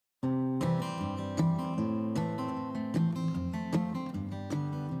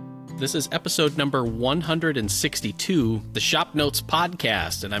This is episode number 162, the Shop Notes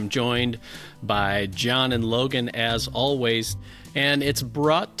Podcast, and I'm joined by John and Logan as always, and it's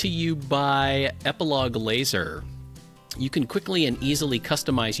brought to you by Epilogue Laser. You can quickly and easily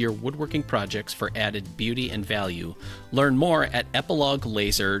customize your woodworking projects for added beauty and value. Learn more at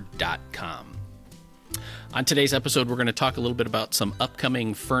epiloguelaser.com. On today's episode, we're going to talk a little bit about some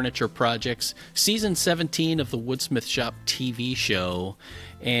upcoming furniture projects, Season 17 of the Woodsmith Shop TV show,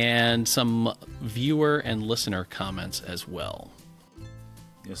 and some viewer and listener comments as well.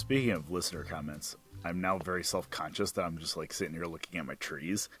 Speaking of listener comments, I'm now very self-conscious that I'm just like sitting here looking at my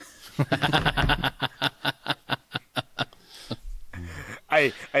trees.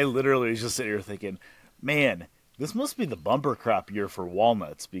 I literally was just sitting here thinking, man, this must be the bumper crop year for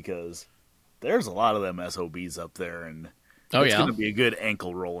walnuts, because there's a lot of them SOBs up there, and it's going to be a good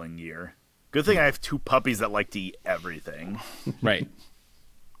ankle rolling year. Good thing I have two puppies that like to eat everything. Right.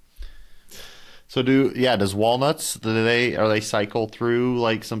 So does walnuts, are they cycle through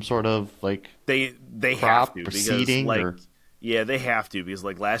like some sort of like they crop have to, or because seeding, like or? Yeah, they have to, because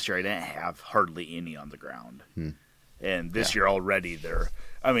like last year I didn't have hardly any on the ground. And this year already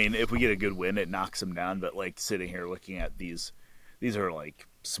if we get a good wind, it knocks them down. But like sitting here looking at these are like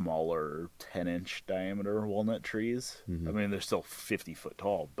smaller 10-inch diameter walnut trees. I mean, they're still 50 foot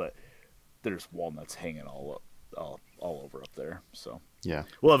tall, but there's walnuts hanging all over up there. So yeah,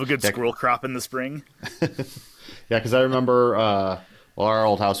 we'll have a good squirrel crop in the spring. Yeah, because I remember, our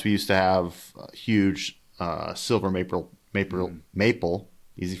old house, we used to have huge silver maple,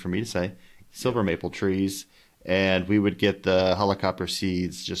 easy for me to say, silver maple trees. And we would get the helicopter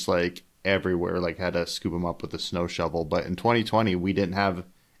seeds just like everywhere, like had to scoop them up with a snow shovel. But in 2020, we didn't have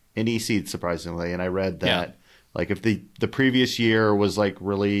any seeds, surprisingly. And I read that like if the previous year was like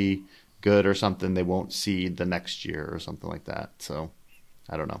really good or something, they won't seed the next year or something like that. So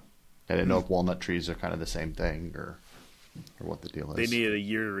I don't know. I didn't know if walnut trees are kind of the same thing or what the deal is. They needed a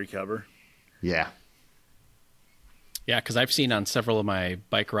year to recover. Yeah. Yeah, because I've seen on several of my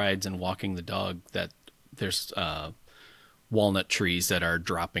bike rides and walking the dog that there's walnut trees that are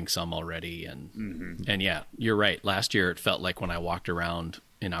dropping some already. And and yeah, you're right. Last year it felt like when I walked around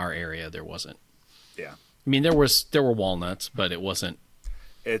in our area, there wasn't. Yeah. I mean, there were walnuts, but it wasn't.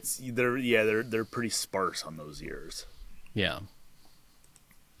 They're pretty sparse on those years. Yeah.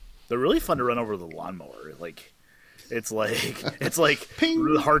 They're really fun to run over the lawnmower. Like it's like Ping.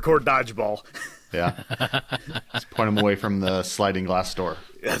 hardcore dodgeball. Yeah. Just point them away from the sliding glass door.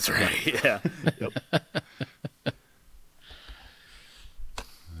 That's right. Yeah. Yep.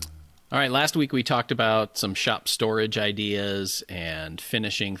 All right. Last week we talked about some shop storage ideas and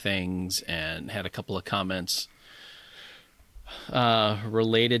finishing things, and had a couple of comments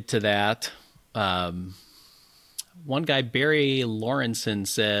related to that. One guy, Barry Lawrenson,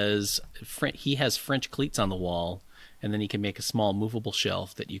 says he has French cleats on the wall, and then he can make a small movable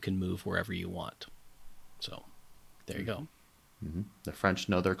shelf that you can move wherever you want. So there you go. Mm-hmm. The French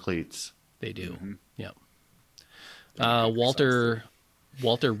know their cleats. They do. Yeah. Walter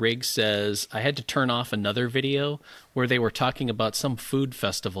Riggs says, I had to turn off another video where they were talking about some food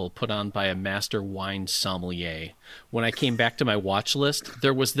festival put on by a master wine sommelier. When I came back to my watch list,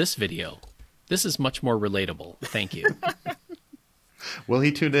 there was this video. This is much more relatable. Thank you. Well,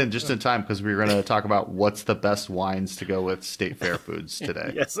 he tuned in just in time because we were going to talk about what's the best wines to go with State Fair foods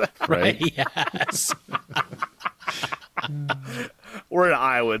today. Yes. Right? Yes. We're in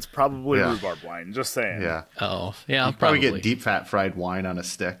Iowa. It's probably rhubarb wine. Just saying. Yeah. Oh, yeah. You'd probably get deep fat fried wine on a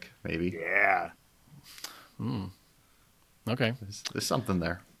stick, maybe. Yeah. Okay. There's something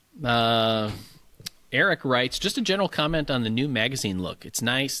there. Eric writes, just a general comment on the new magazine look. It's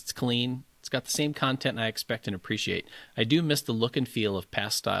nice. It's clean. It's got the same content I expect and appreciate. I do miss the look and feel of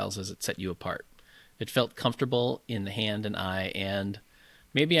past styles as it set you apart. It felt comfortable in the hand and eye, and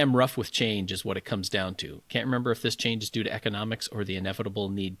maybe I'm rough with change is what it comes down to. Can't remember if this change is due to economics or the inevitable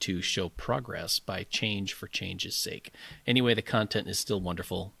need to show progress by change for change's sake. Anyway, the content is still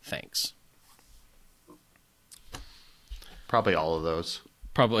wonderful. Thanks. Probably all of those.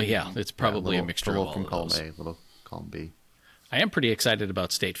 Probably, yeah. It's probably a mixture of all from of column those. A, little column B. I am pretty excited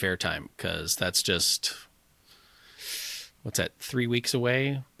about State Fair time because that's just, what's that, 3 weeks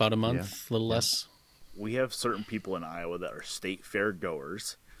away? About a month, a little less? We have certain people in Iowa that are State Fair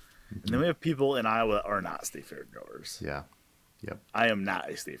goers, and then we have people in Iowa that are not State Fair goers. Yeah. Yep. I am not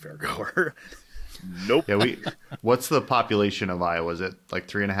a State Fair goer. Nope. Yeah, what's the population of Iowa? Is it like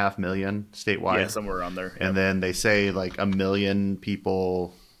 3.5 million statewide? Yeah, somewhere around there. And then they say like 1 million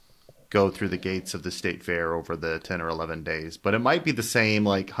people go through the gates of the state fair over the 10 or 11 days. But it might be the same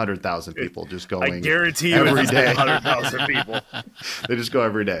like 100,000 people just going. I guarantee you every it's day. 100,000 people. They just go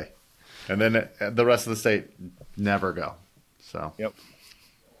every day. And then the rest of the state never go. So Yep.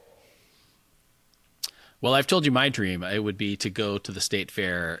 Well, I've told you my dream. It would be to go to the state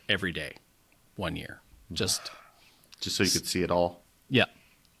fair every day, 1 year. Just so you could see it all. yeah.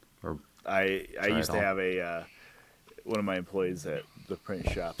 Or I used it to all. have a one of my employees at the print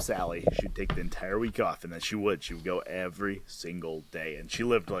shop, Sally. She'd take the entire week off, and then she would go every single day. And she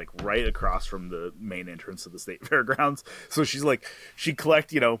lived like right across from the main entrance of the state fairgrounds. So she'd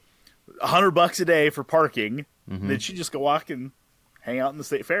collect $100 a day for parking. Mm-hmm. Then she'd just go walk and hang out in the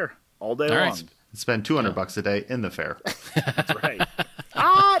state fair all day All long. right. Spend $200 a day in the fair. That's right.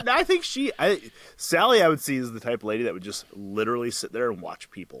 I think Sally, I would see, is the type of lady that would just literally sit there and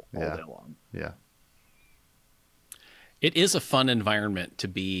watch people all day long. Yeah. It is a fun environment to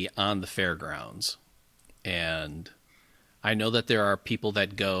be on the fairgrounds. And I know that there are people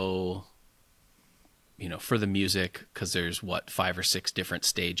that go, for the music, because there's 5 or 6 different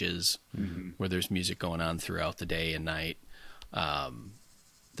stages where there's music going on throughout the day and night.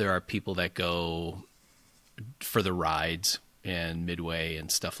 There are people that go for the rides and midway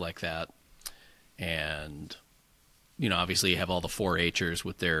and stuff like that. And, obviously you have all the 4-H'ers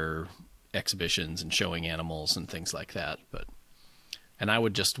with their exhibitions and showing animals and things like that. And I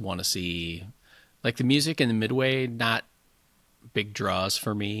would just want to see, like, the music in the midway, not big draws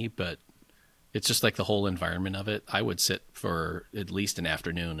for me, but it's just like the whole environment of it. I would sit for at least an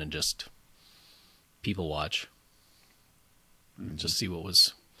afternoon and just people watch and just see what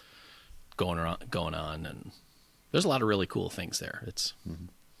was going on. And there's a lot of really cool things there.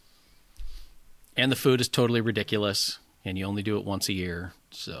 And the food is totally ridiculous, and you only do it once a year.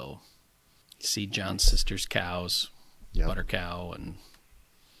 So you see John's sister's cows, butter cow, and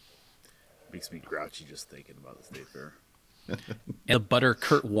Makes me grouchy just thinking about the state fair. the butter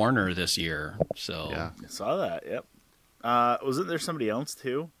Kurt Warner this year. So Yeah. I saw that. Yep. Wasn't there somebody else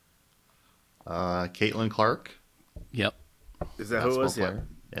too? Caitlin Clark. Yep. Is that who it was? Yeah. Player.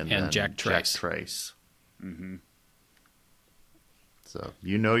 And And then Jack Trice. Mm-hmm. So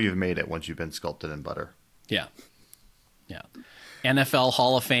you've made it once you've been sculpted in butter. Yeah. NFL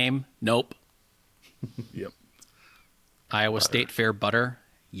Hall of Fame? Nope. Yep. Iowa State Fair butter?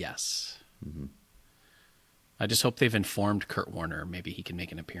 Yes. I just hope they've informed Kurt Warner. Maybe he can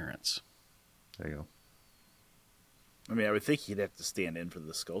make an appearance. There you go. I mean, I would think he'd have to stand in for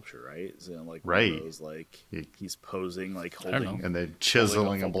the sculpture, right? Is it like one Right. of those, like he's posing, like don't holding, know. And then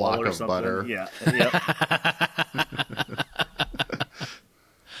chiseling a football block or of something? butter. Yeah. Yep.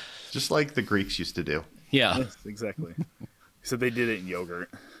 Just like the Greeks used to do. Yeah. Yes, exactly. So they did it in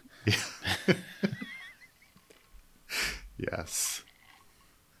yogurt. Yes.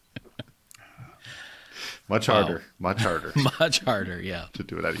 Much harder. Much harder Much harder, yeah. to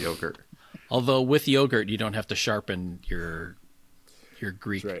do it out of yogurt. Although with yogurt, you don't have to sharpen your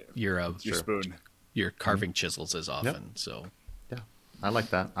Greek, That's right. your Spoon. your carving chisels as often. So Yeah. I like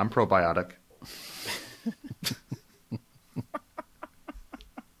that. I'm probiotic.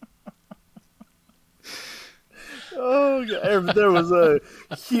 Oh, God. There was a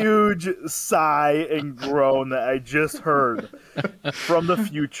huge sigh and groan that I just heard from the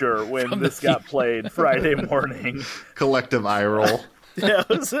future when this got played Friday morning. Collective eye roll. Yeah, it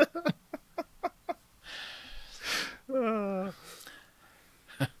was-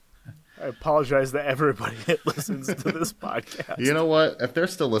 I apologize to everybody that listens to this podcast. You know what? If they're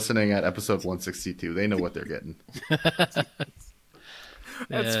still listening at episode 162, they know what they're getting.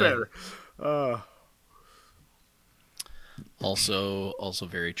 That's fair. also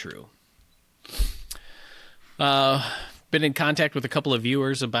very true. Been in contact with a couple of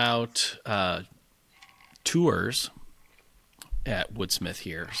viewers about tours at Woodsmith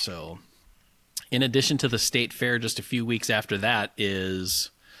here. So in addition to the state fair, just a few weeks after that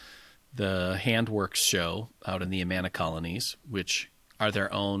is the Handworks show out in the Amana colonies, which are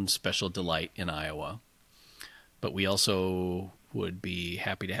their own special delight in Iowa. But we also would be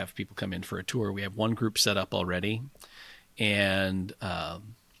happy to have people come in for a tour. We have one group set up already, and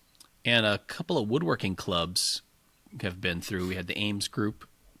a couple of woodworking clubs have been through. We had the Ames group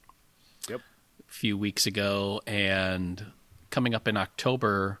Yep. a few weeks ago, and coming up in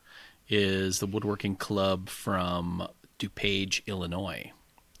October is the woodworking club from DuPage, Illinois.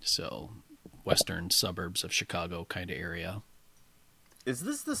 So western suburbs of Chicago kind of area. Is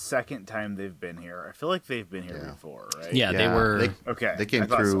this the second time they've been here? I feel like they've been here before, right? Yeah, they were. Okay. They came I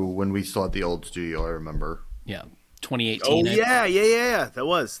thought through so. when we still had the old studio, I remember. Yeah, 2018. Oh, yeah.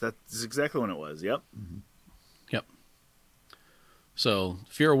 That's exactly when it was. Yep. Yep. So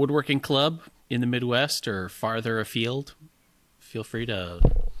if you're a woodworking club in the Midwest or farther afield, feel free to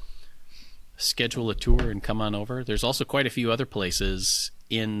schedule a tour and come on over. There's also quite a few other places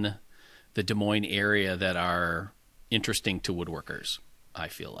in the Des Moines area that are interesting to woodworkers. I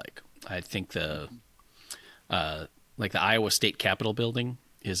feel like I think the Iowa State Capitol building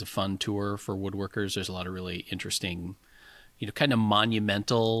is a fun tour for woodworkers. There's a lot of really interesting, kind of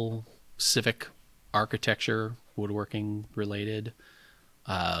monumental civic architecture, woodworking related.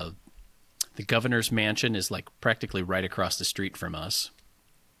 The governor's mansion is like practically right across the street from us.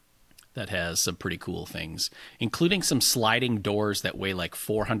 That has some pretty cool things, including some sliding doors that weigh like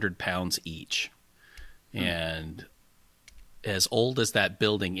 400 pounds each. And as old as that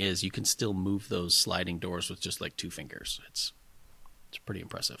building is, you can still move those sliding doors with just like 2 fingers. It's pretty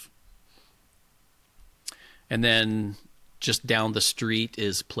impressive. And then just down the street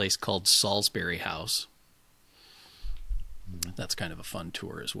is a place called Salisbury House. That's kind of a fun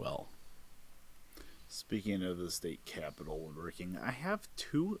tour as well. Speaking of the state capitol woodworking, I have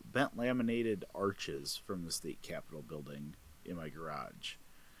 2 bent laminated arches from the state capitol building in my garage.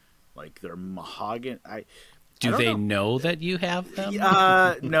 Like they're mahogany. Do they know that you have them?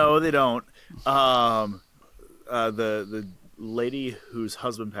 No, they don't. The lady whose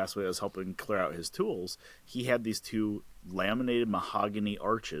husband passed away, I was helping clear out his tools. He had these 2 laminated mahogany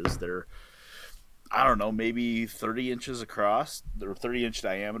arches. They're, I don't know, maybe 30 inches across. They're 30-inch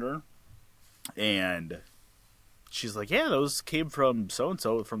diameter. And she's like, yeah, those came from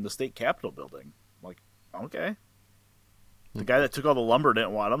so-and-so from the state capitol building. I'm like, okay. The guy that took all the lumber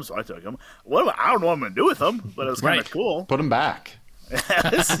didn't want them, so I took them. I don't know what I'm going to do with them, but it was kind of cool. Put them back.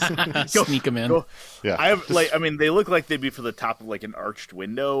 Sneak them in. Yeah. They look like they'd be for the top of like an arched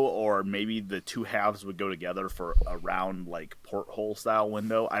window, or maybe the 2 halves would go together for a round like porthole style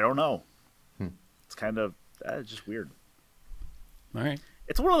window. I don't know. It's kind of just weird. All right.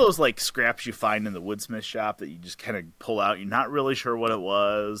 It's one of those like scraps you find in the woodsmith shop that you just kind of pull out. You're not really sure what it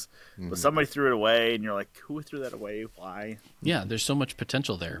was, but somebody threw it away, and you're like, "Who threw that away? Why?" Yeah, there's so much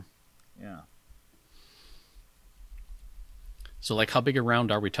potential there. Yeah. So, like, how big a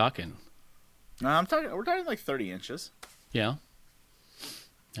round are we talking? We're talking like 30 inches. Yeah.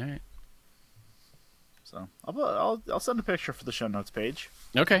 All right. So I'll send a picture for the show notes page.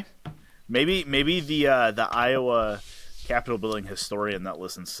 Okay. Maybe the Iowa Capitol building historian that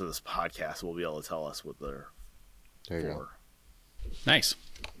listens to this podcast will be able to tell us what they're for. Nice.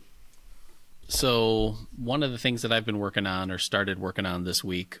 So one of the things that I've been working on or started working on this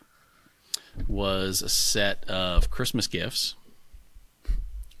week was a set of Christmas gifts,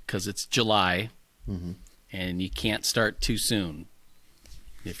 because it's July and you can't start too soon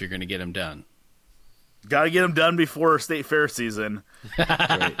if you're going to get them done. Got to get them done before state fair season.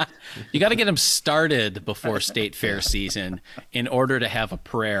 You got to get them started before state fair season in order to have a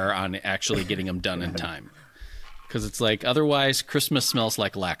prayer on actually getting them done in time. Because it's like, otherwise, Christmas smells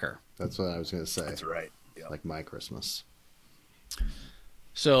like lacquer. That's what I was going to say. That's right. Yep. Like my Christmas.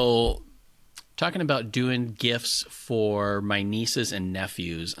 So, talking about doing gifts for my nieces and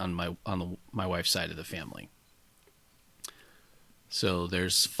nephews on my wife's side of the family. So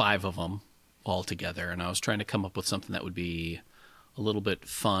there's 5 of them all together, and I was trying to come up with something that would be a little bit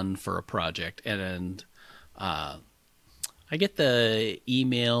fun for a project. And I get the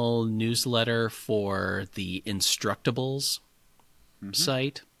email newsletter for the Instructables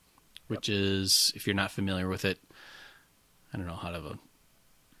site, which is, if you're not familiar with it, I don't know how to.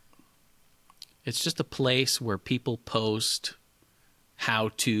 It's just a place where people post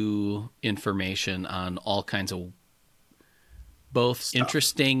how-to information on all kinds of both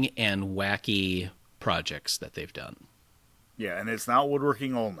interesting and wacky projects that they've done. Yeah, and it's not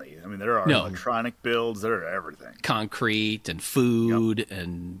woodworking only. I mean, there are electronic builds, there are everything. Concrete and food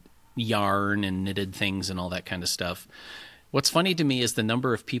and yarn and knitted things and all that kind of stuff. What's funny to me is the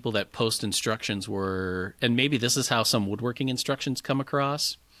number of people that post instructions were, and maybe this is how some woodworking instructions come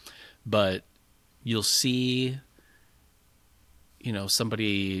across, but you'll see,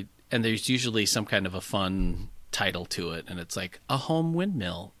 somebody, and there's usually some kind of a fun title to it, and it's like a home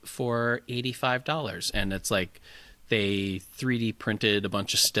windmill for $85, and it's like they 3D printed a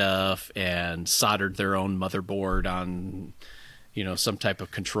bunch of stuff and soldered their own motherboard on some type of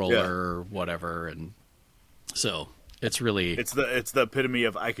controller or whatever, and so it's the epitome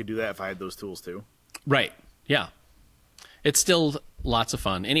of I could do that if I had those tools too. Right. Yeah, it's still lots of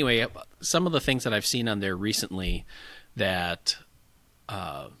fun. Anyway, some of the things that I've seen on there recently that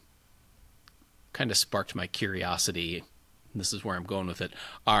kind of sparked my curiosity, and this is where I'm going with it,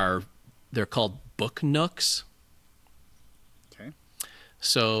 they're called book nooks. Okay.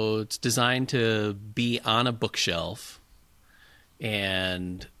 So it's designed to be on a bookshelf,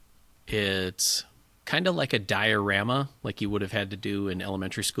 and it's kind of like a diorama, like you would have had to do in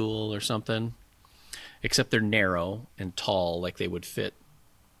elementary school or something, except they're narrow and tall, like they would fit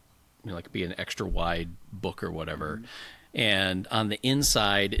like be an extra wide book or whatever. And on the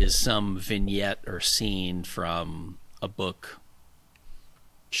inside is some vignette or scene from a book,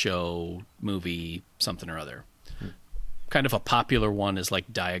 show, movie, something or other. Kind of a popular one is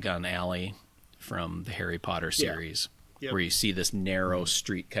like Diagon Alley from the Harry Potter series, where you see this narrow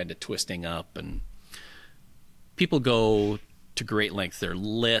street kind of twisting up, and people go to great lengths. They're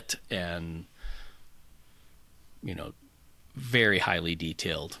lit and, very highly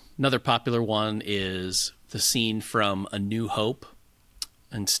detailed. Another popular one is the scene from A New Hope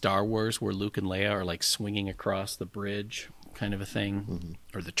in Star Wars where Luke and Leia are like swinging across the bridge kind of a thing,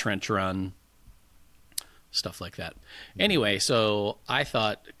 or the trench run, stuff like that. Anyway, so I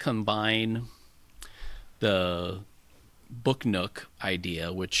thought combine the Book Nook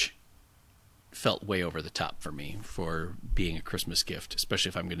idea, which felt way over the top for me for being a Christmas gift, especially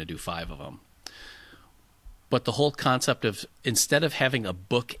if I'm going to do 5 of them. But the whole concept of, instead of having a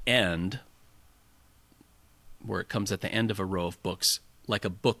book end where it comes at the end of a row of books, like a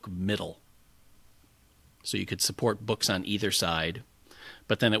book middle. So you could support books on either side,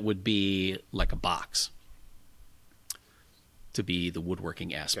 but then it would be like a box to be the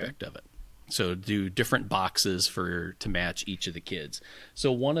woodworking aspect of it. So do different boxes to match each of the kids.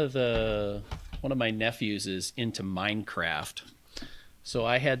 So one of my nephews is into Minecraft. So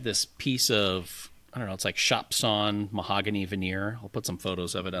I had this piece of, I don't know, it's like shop sawn mahogany veneer. I'll put some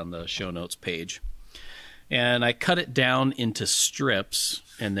photos of it on the show notes page. And I cut it down into strips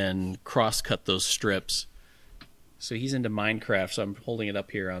and then cross-cut those strips. So he's into Minecraft, so I'm holding it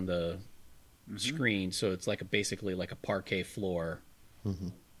up here on the screen. So it's like basically like a parquet floor.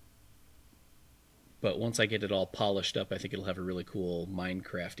 But once I get it all polished up, I think it'll have a really cool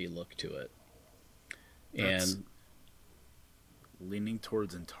Minecrafty look to it. That's leaning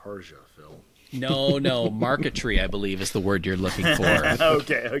towards Intarsia, Phil. No, marquetry, I believe, is the word you're looking for.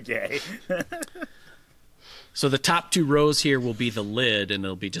 Okay. So the top 2 rows here will be the lid, and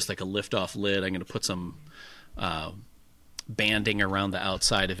it'll be just like a lift-off lid. I'm going to put some banding around the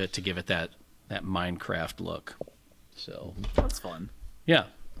outside of it to give it that Minecraft look. So that's fun. Yeah.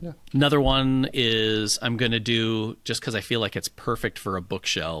 Another one is I'm going to do, just because I feel like it's perfect for a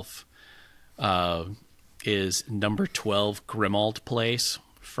bookshelf, is number 12 Grimmauld Place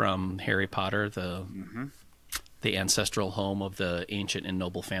from Harry Potter, the ancestral home of the ancient and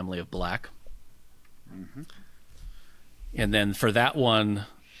noble family of Black. And then for that one,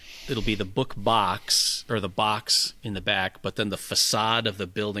 it'll be the book box, or the box in the back, but then the facade of the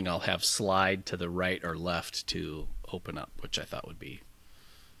building I'll have slide to the right or left to open up, which I thought would be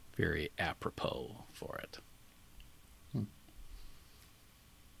very apropos for it.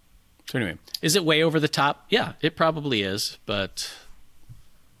 So anyway, is it way over the top? Yeah, it probably is, but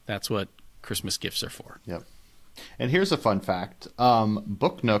that's what Christmas gifts are for. Yep. And here's a fun fact.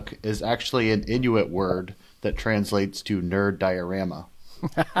 Book Nook is actually an Inuit word that translates to nerd diorama.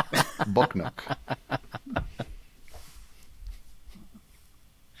 Book Nook.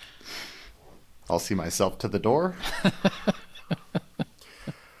 I'll see myself to the door.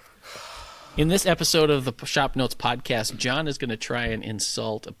 In this episode of the Shop Notes podcast, John is going to try and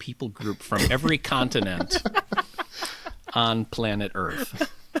insult a people group from every continent on planet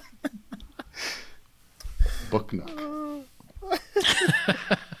Earth. Book Nook.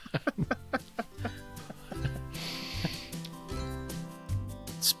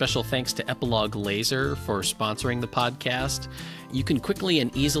 Special thanks to Epilogue Laser for sponsoring the podcast. You can quickly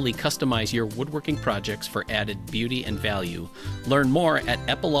and easily customize your woodworking projects for added beauty and value. Learn more at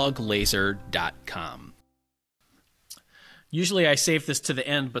epiloguelaser.com. Usually I save this to the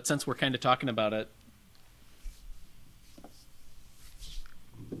end, but since we're kind of talking about it,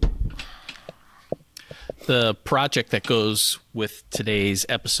 the project that goes with today's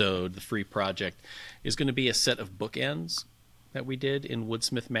episode, the free project, is going to be a set of bookends that we did in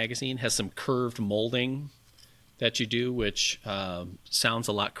Woodsmith Magazine. Has some curved molding that you do, which sounds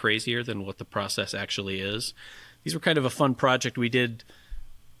a lot crazier than what the process actually is. These were kind of a fun project. We did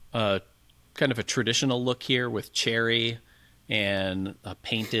kind of a traditional look here with cherry and a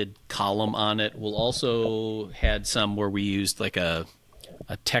painted column on it. We'll also had some where we used like a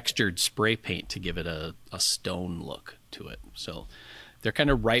textured spray paint to give it a stone look to it. So they're kind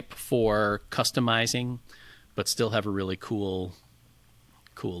of ripe for customizing, but still have a really cool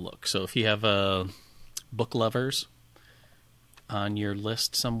look. So if you have book lovers on your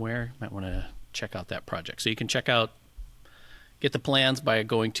list somewhere, you might want to check out that project. So you can get the plans by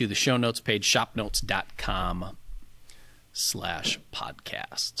going to the show notes page,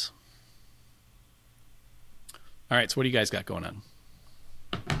 shopnotes.com/podcasts. All right, so what do you guys got going on?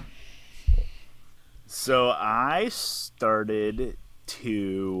 So I started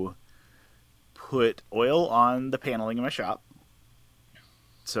to put oil on the paneling in my shop.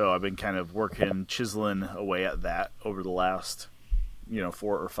 So I've been kind of chiseling away at that over the last, 4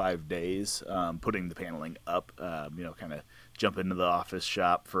 or 5 days, putting the paneling up, kind of jump into the office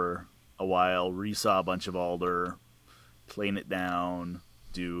shop for a while, resaw a bunch of alder, plane it down,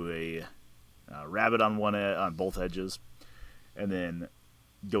 do a rabbet on both edges, and then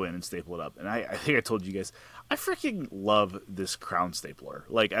go in and staple it up. And I think I told you guys, I freaking love this crown stapler.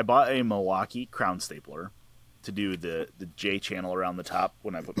 Like, I bought a Milwaukee crown stapler to do the J channel around the top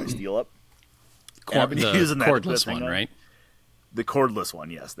when I put my steel up. The cordless one, right? The cordless one,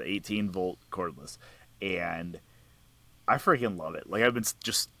 yes, the 18-volt cordless. And I freaking love it. Like, I've been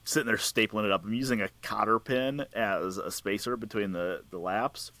just sitting there stapling it up. I'm using a cotter pin as a spacer between the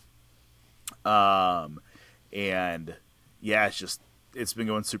laps. And yeah, it's been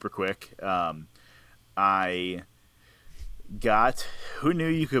going super quick. I got, who knew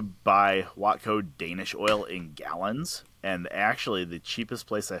you could buy Watco Danish oil in gallons? And actually, the cheapest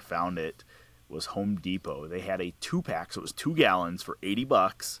place I found it was Home Depot. They had a 2-pack, so it was 2 gallons for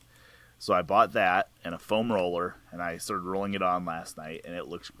 $80. So I bought that and a foam roller, and I started rolling it on last night, and it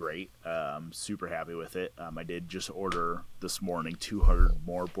looks great. I'm super happy with it. I did just order this morning 200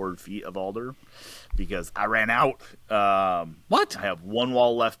 more board feet of alder because I ran out. What? I have one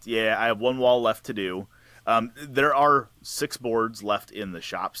wall left. Yeah, I have one wall left to do. There are 6 boards left in the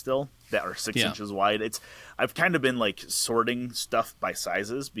shop still that are 6 inches wide. I've kind of been like sorting stuff by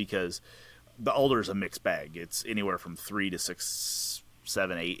sizes because the alder is a mixed bag. It's anywhere from 3 to 6,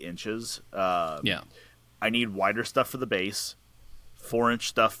 7, 8 inches. I need wider stuff for the base, 4-inch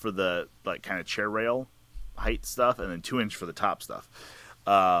stuff for the like kind of chair rail height stuff, and then 2-inch for the top stuff.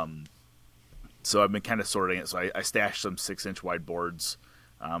 So I've been kind of sorting it. So I stashed some 6-inch wide boards.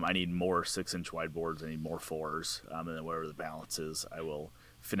 I need more 6-inch wide boards. I need more 4s. And then whatever the balance is, I will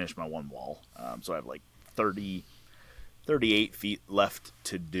finish my one wall. So I have like 38 feet left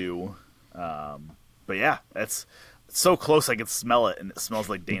to do. But yeah, it's so close I can smell it, and it smells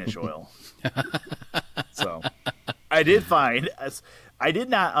like Danish oil. So I did find, I did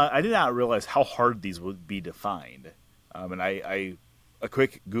not realize how hard these would be to find. And a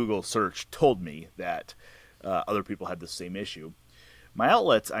quick Google search told me that other people had the same issue. My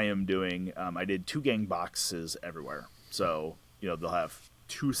outlets I am doing, I did 2 gang boxes everywhere. So, they'll have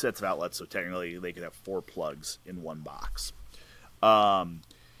 2 sets of outlets, so technically they could have 4 plugs in one box.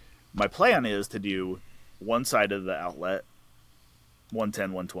 My plan is to do one side of the outlet,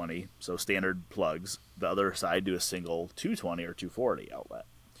 110, 120, so standard plugs. The other side do a single 220 or 240 outlet.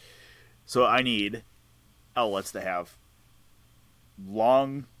 So I need outlets to have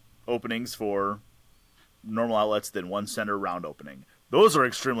long openings for normal outlets, then one center round opening. Those are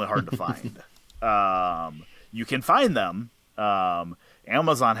extremely hard to find. You can find them.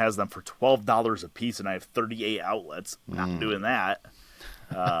 Amazon has them for $12 a piece, and I have 38 outlets. Not doing that.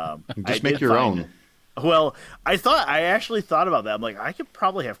 Just make your own. Well, I actually thought about that. I'm like, I could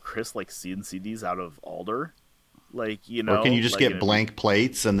probably have Chris like CNC these out of alder, like Or can you just get blank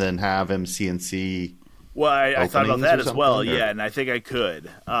plates and then have him CNC? Well, I thought about that as well. Or? Yeah, and I think I could.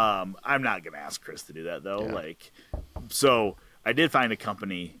 I'm not gonna ask Chris to do that though. Yeah. So I did find a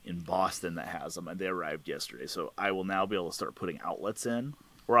company in Boston that has them, and they arrived yesterday. So I will now be able to start putting outlets in,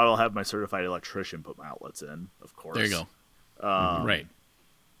 or I will have my certified electrician put my outlets in. Of course. There you go. Right.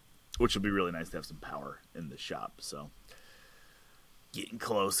 Which would be really nice to have some power in the shop. So getting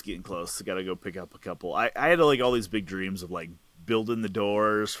close. Got to go pick up a couple. I had like all these big dreams of like building the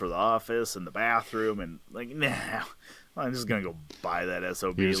doors for the office and the bathroom, and like, nah, I'm just gonna go buy that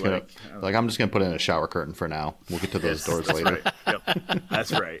SOB. I'm just gonna put in a shower curtain for now. We'll get to those doors later. Right. Yep,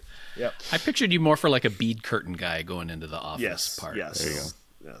 that's right. Yep. I pictured you more for like a bead curtain guy going into the office part. Yes, there you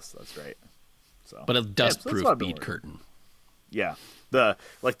go. Yes, that's right. So, but a dust-proof bead curtain. Yeah, the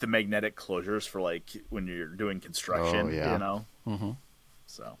magnetic closures for like when you're doing construction. Oh, yeah. Mm-hmm.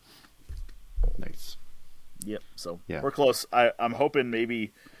 So nice. Yep. So yeah. We're close. I'm hoping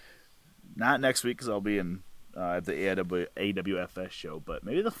maybe not next week because I'll be in at the AWFS show, but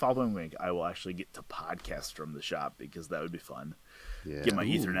maybe the following week I will actually get to podcast from the shop because that would be fun. Yeah. Get my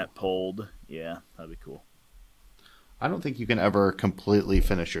Ethernet pulled. Yeah, that'd be cool. I don't think you can ever completely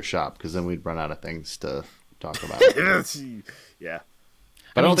finish your shop because then we'd run out of things to talk about. Yeah.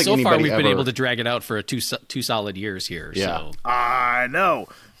 But I don't think so far we've ever... been able to drag it out for two solid years here. Yeah. So. I know.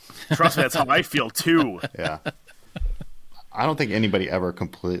 Trust me, that's how I feel too. Yeah. I don't think anybody ever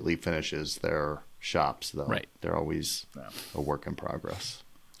completely finishes their shops, though. Right. They're always a work in progress.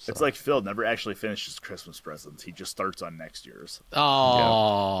 So. It's like Phil never actually finishes Christmas presents. He just starts on next year's.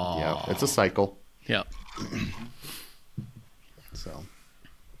 Oh. Yeah. It's a cycle. Yeah. So.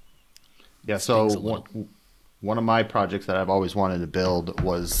 Yeah, so stings a little. one of my projects that I've always wanted to build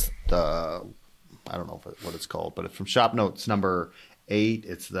was I don't know what it's called, but it's from Shop Notes number 8.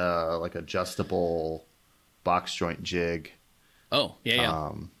 It's the like adjustable box joint jig. Oh,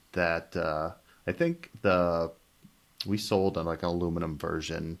 yeah. That I think we sold like an aluminum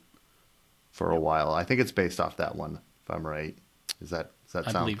version for a while. I think it's based off that one, if I'm right. Does that I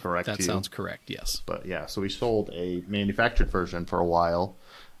sound believe correct that to you? sounds correct, yes. But yeah, so we sold a manufactured version for a while,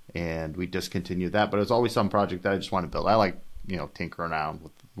 and we discontinued that. But it was always some project that I just want to build. I like tinkering around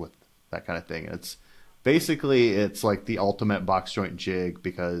with that kind of thing. It's like the ultimate box joint jig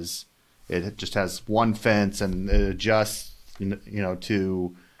because it just has one fence and it adjusts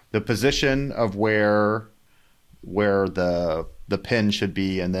to the position of where the pin should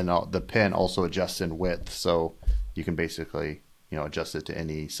be, and then the pin also adjusts in width, so you can basically adjust it to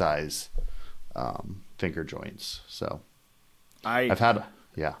any size finger joints. So I've had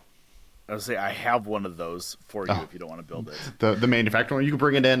I would say I have one of those for you if you don't want to build it. The manufactured one, you can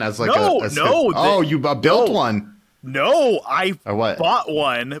bring it in as like you built one. No, I what? bought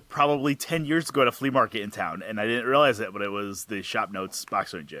one probably 10 years ago at a flea market in town, and I didn't realize it, but it was the Shop Notes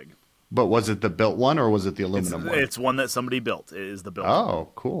box joint jig. But was it the built one or was it the aluminum one? It's one that somebody built. It is the built one. Oh,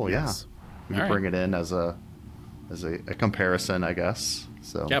 cool. Yes. Yeah. We can bring it in as a comparison, I guess.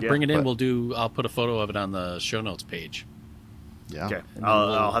 So Bring it in. I'll put a photo of it on the show notes page. Yeah. Okay.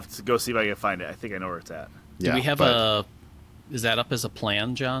 I'll have to go see if I can find it. I think I know where it's at. Do we have is that up as a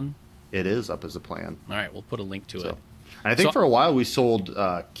plan, John? It is up as a plan. All right, we'll put a link to it. And I think for a while we sold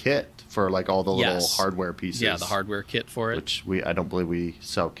kit for like all the little hardware pieces. Yeah, the hardware kit for it. Which I don't believe we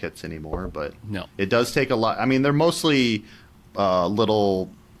sell kits anymore, but no, it does take a lot. I mean, they're mostly little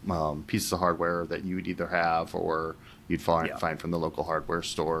pieces of hardware that you would either have or you'd find from the local hardware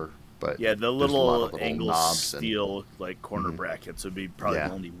store. But yeah, the little angle knobs steel like corner brackets would be probably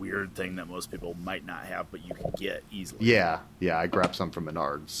the only weird thing that most people might not have, but you can get easily. Yeah, I grabbed some from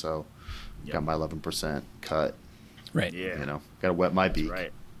Menards, so got my 11% cut. Right. Yeah. Got to wet my beak. That's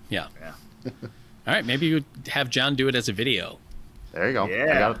right. Yeah. All right, maybe you would have John do it as a video. There you go. Yeah.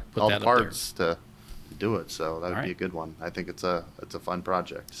 I got Put all that the up parts to do it, so that would be a good one. I think it's a fun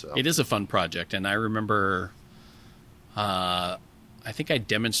project. So it is a fun project, and I remember, I think I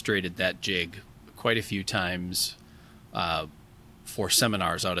demonstrated that jig quite a few times for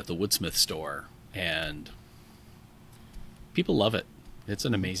seminars out at the Woodsmith store, and people love it. It's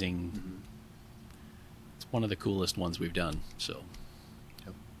an amazing. It's one of the coolest ones we've done. So,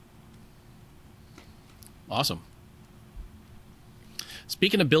 awesome.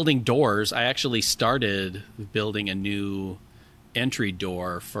 Speaking of building doors, I actually started building a new entry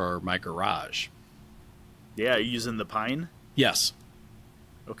door for my garage. Yeah, using the pine? Yes.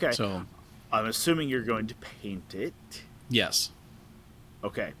 Okay. So I'm assuming you're going to paint it. Yes.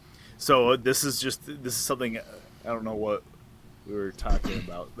 Okay. So this is something, I don't know what we were talking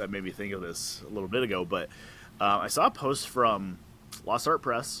about that made me think of this a little bit ago, but I saw a post from Lost Art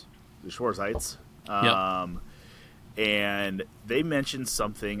Press, the Schwarzites, and they mentioned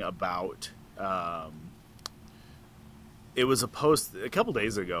something about it was a post a couple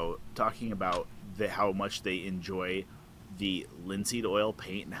days ago talking about how much they enjoy the linseed oil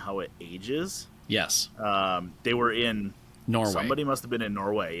paint and how it ages. Yes. They were in Norway. Somebody must have been in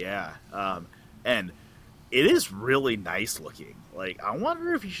Norway, yeah. And it is really nice looking. Like, I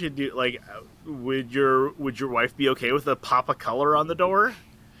wonder if you should do would your wife be okay with a pop of color on the door?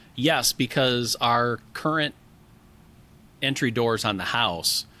 Yes, because our current entry doors on the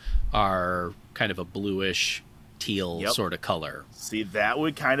house are kind of a bluish teal sort of color. See, that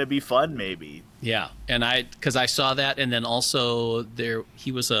would kind of be fun, maybe. Yeah, and because I saw that, and then also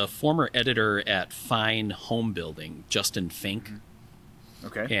he was a former editor at Fine Home Building, Justin Fink.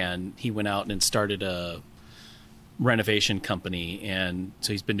 Okay. And he went out and started a renovation company, and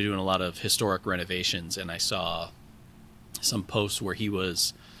so he's been doing a lot of historic renovations, and I saw some posts where he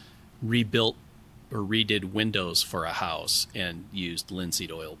was rebuilt or redid windows for a house and used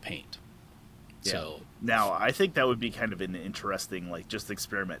linseed oil paint. Yeah. So now I think that would be kind of an interesting just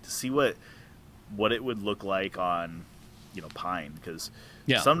experiment to see what it would look like on pine, because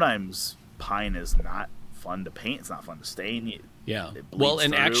sometimes pine is not fun to paint, it's not fun to stain. Well,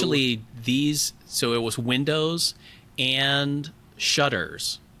 and through. Actually so it was windows and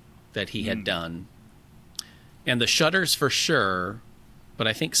shutters that he had done, and the shutters for sure, but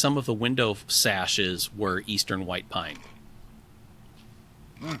I think some of the window sashes were eastern white pine.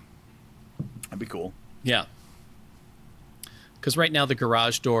 That'd be cool. Yeah. Because right now the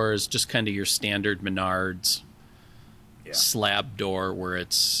garage door is just kind of your standard Menards slab door where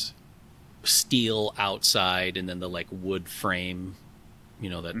it's steel outside and then the wood frame,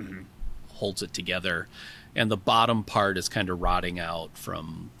 that holds it together. And the bottom part is kind of rotting out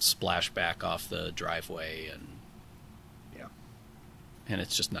from splashback off the driveway, and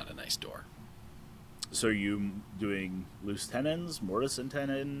it's just not a nice door. So are you doing loose tenons, mortise and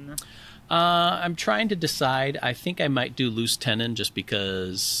tenon? I'm trying to decide. I think I might do loose tenon just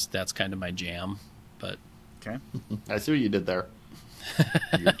because that's kind of my jam. But Okay. I see what you did there.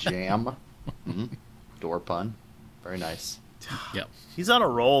 Your jam. Mm-hmm. Door pun. Very nice. Yep. He's on a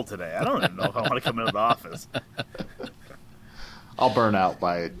roll today. I don't even know if I want to come into the office. I'll burn out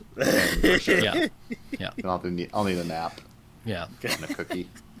by for sure. Yeah. Yeah. I'll need a nap Yeah. and a cookie.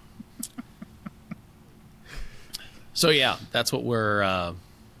 So yeah, that's what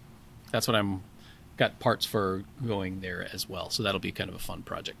I'm got parts for going there as well. So that'll be kind of a fun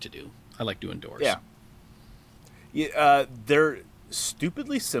project to do. I like doing doors. Yeah. They're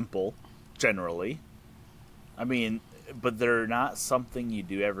stupidly simple, generally. I mean, but they're not something you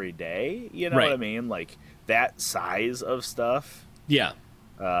do every day. You know Right. what I mean? Like that size of stuff. Yeah.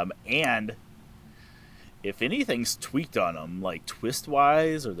 And if anything's tweaked on them, like twist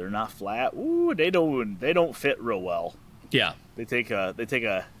wise, or they're not flat, they don't fit real well. Yeah. They take a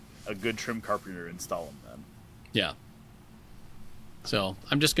good trim carpenter to install them. Then. Yeah. So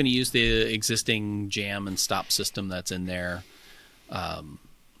I'm just going to use the existing jam and stop system that's in there.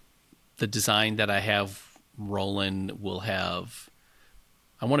 The design that I have rolling will have,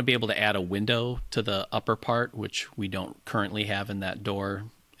 I want to be able to add a window to the upper part, which we don't currently have in that door.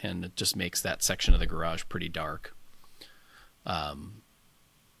 And it just makes that section of the garage pretty dark.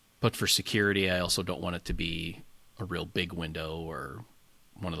 But for security, I also don't want it to be a real big window or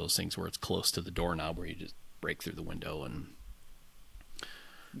one of those things where it's close to the doorknob where you just break through the window and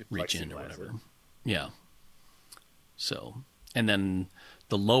reach in or whatever. Yeah. So, and then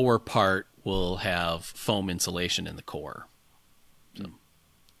the lower part will have foam insulation in the core. So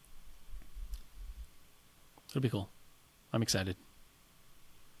it'll be cool. I'm excited.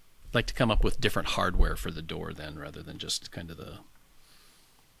 I'd like to come up with different hardware for the door then, rather than just kind of the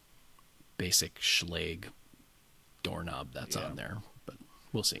basic Schlage doorknob that's on there. But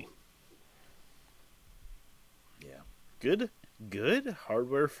we'll see. Yeah. Good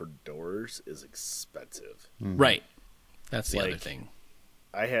hardware for doors is expensive. Right. That's the other Like, thing.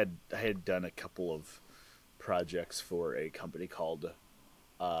 I had done a couple of projects for a company called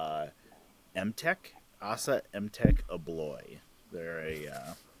MTech, Asa MTech Abloy. They're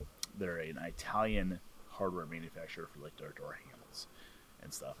an Italian hardware manufacturer for like their door handles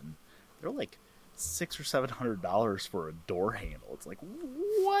and stuff, and they're like $600 or $700 for a door handle. It's like,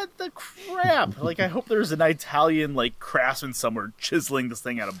 what the crap? Like, I hope there's an Italian like craftsman somewhere chiseling this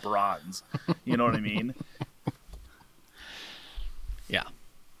thing out of bronze. You know what I mean? Yeah.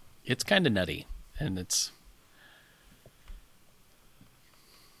 It's kind of nutty, and it's...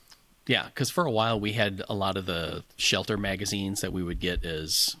 Yeah, because for a while we had a lot of the shelter magazines that we would get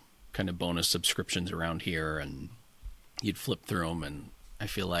as kind of bonus subscriptions around here, and you'd flip through them, and I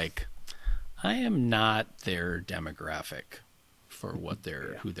feel like I am not their demographic for what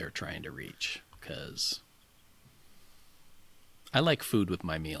who they're trying to reach, because I like food with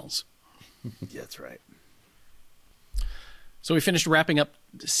my meals. Yeah, that's right. So we finished wrapping up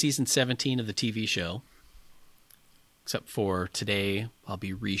season 17 of the TV show. Except for today, I'll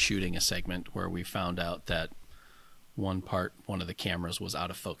be reshooting a segment where we found out that one of the cameras was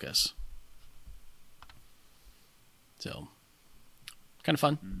out of focus. So, kind of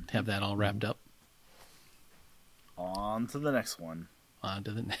fun to have that all wrapped up. On to the next one. On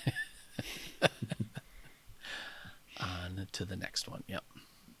to the next one. Yep.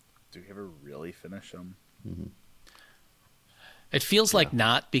 Do we ever really finish them? Mm-hmm. It feels like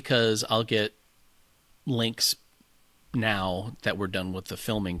not, because I'll get links now that we're done with the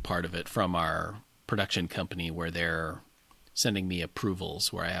filming part of it from our production company where they're sending me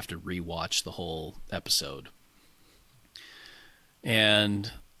approvals where I have to rewatch the whole episode.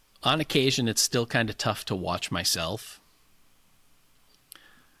 And on occasion, it's still kind of tough to watch myself.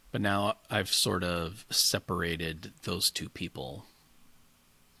 But now I've sort of separated those two people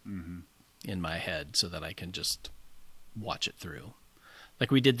in my head so that I can just watch it through.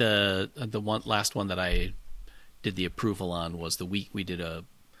 Like we did the last one that I did the approval on was we did a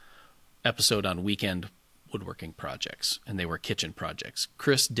episode on weekend woodworking projects, and they were kitchen projects.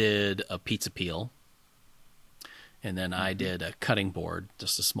 Chris did a pizza peel, and then I did a cutting board,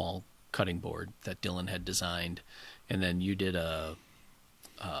 just a small cutting board that Dylan had designed, and then you did a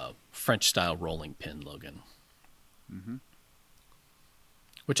French style rolling pin, Logan,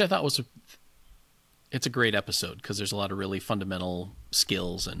 which I thought it's a great episode because there's a lot of really fundamental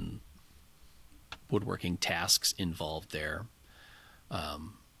skills and woodworking tasks involved there.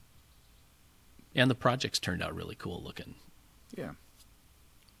 And the projects turned out really cool looking. Yeah.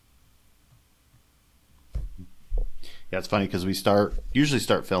 Yeah, it's funny because we usually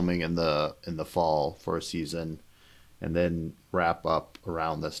start filming in the fall for a season, and then wrap up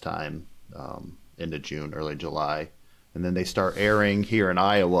around this time, into June, early July, and then they start airing here in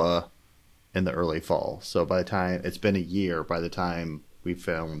Iowa in the early fall. So by the time it's been a year, by the time we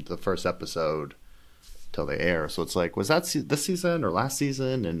filmed the first episode till they air, so it's like, was that this season or last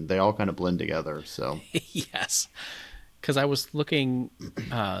season? And they all kind of blend together. So Yes, because I was looking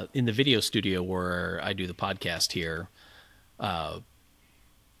in the video studio where I do the podcast here.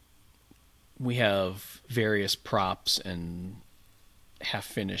 We have various props and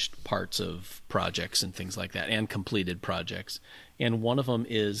half-finished parts of projects and things like that, and completed projects. And one of them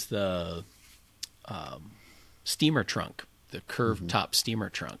is the steamer trunk, the curved top steamer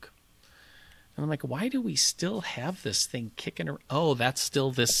trunk. And I'm like, why do we still have this thing kicking around? Oh, that's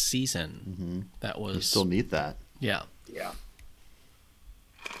still this season. That was... you still need that. Yeah. Yeah.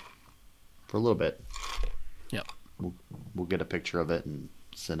 For a little bit. Yep. We'll get a picture of it and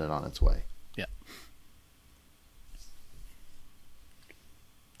send it on its way. Yeah.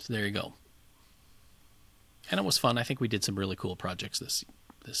 So there you go. And it was fun. I think we did some really cool projects this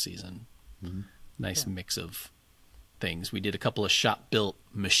season. Nice mix of things. We did a couple of shop-built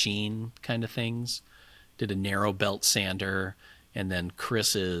machine kind of things. Did a narrow belt sander, and then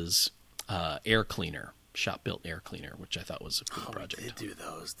Chris's air cleaner, shop-built air cleaner, which I thought was a cool project. We did do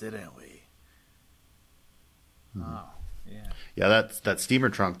those, didn't we? Oh, yeah. Yeah, that steamer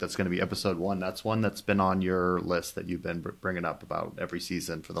trunk, that's going to be episode 1. That's one that's been on your list that you've been bringing up about every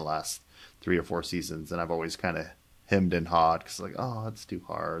season for the last 3 or 4 seasons, and I've always kind of hemmed and hawed because like, oh, it's too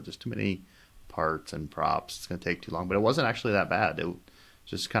hard. There's too many parts and props. It's going to take too long. But it wasn't actually that bad. It was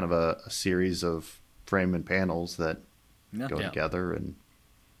just kind of a series of frame and panels that go together, and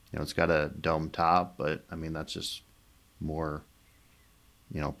it's got a dome top, but I mean that's just more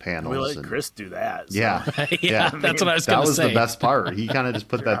panels. We let Chris do that. So. Yeah. Yeah, that's what I was going to say. That was the best part. He kind of just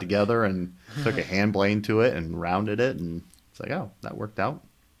put that together and took a hand blade to it and rounded it, and it's like, oh, that worked out.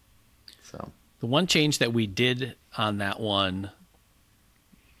 So the one change that we did on that one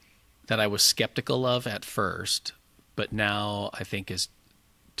that I was skeptical of at first, but now I think is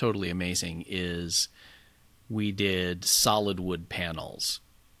totally amazing, is we did solid wood panels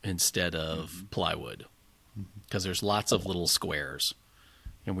instead of plywood, because there's lots of little squares,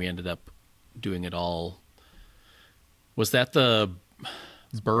 and we ended up doing it all. Was that the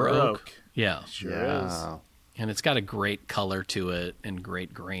bur oak? Yeah. Sure is. And it's got a great color to it and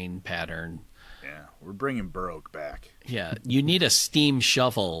great grain pattern. Yeah, we're bringing bur oak back. Yeah, you need a steam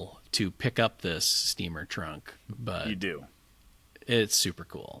shovel to pick up this steamer trunk, but you do. It's super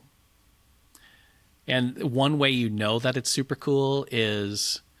cool. And one way you know that it's super cool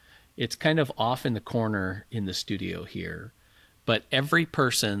is it's kind of off in the corner in the studio here, but every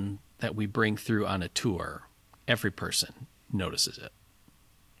person that we bring through on a tour, every person notices it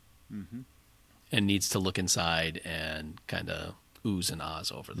and needs to look inside and kind of oohs and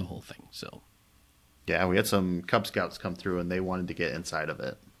ahs over the whole thing. So, yeah, we had some Cub Scouts come through and they wanted to get inside of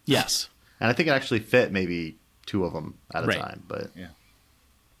it. Yes. And I think it actually fit maybe 2 of them at a time, but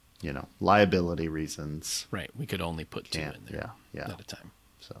liability reasons. Right. We could only put 2 in there at a time.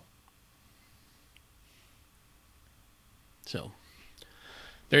 So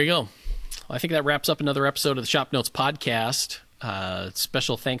there you go. Well, I think that wraps up another episode of the Shop Notes podcast.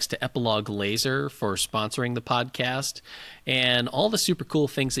 Special thanks to Epilogue Laser for sponsoring the podcast and all the super cool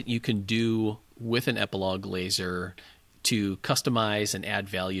things that you can do with an Epilogue Laser to customize and add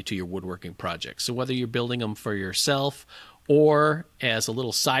value to your woodworking projects. So whether you're building them for yourself or as a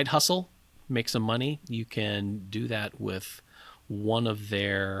little side hustle, make some money, you can do that with one of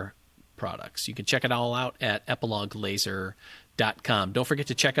their products. You can check it all out at epiloguelaser.com. Don't forget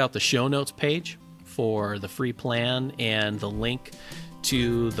to check out the show notes page for the free plan and the link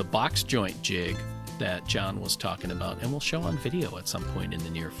to the box joint jig that John was talking about, and we'll show on video at some point in the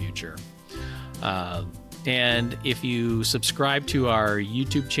near future. And if you subscribe to our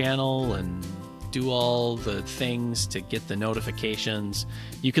YouTube channel and do all the things to get the notifications,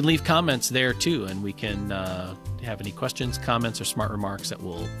 you can leave comments there too, and we can have any questions, comments, or smart remarks that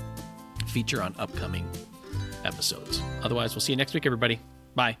we'll feature on upcoming episodes. Otherwise, we'll see you next week, everybody.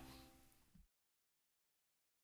 Bye.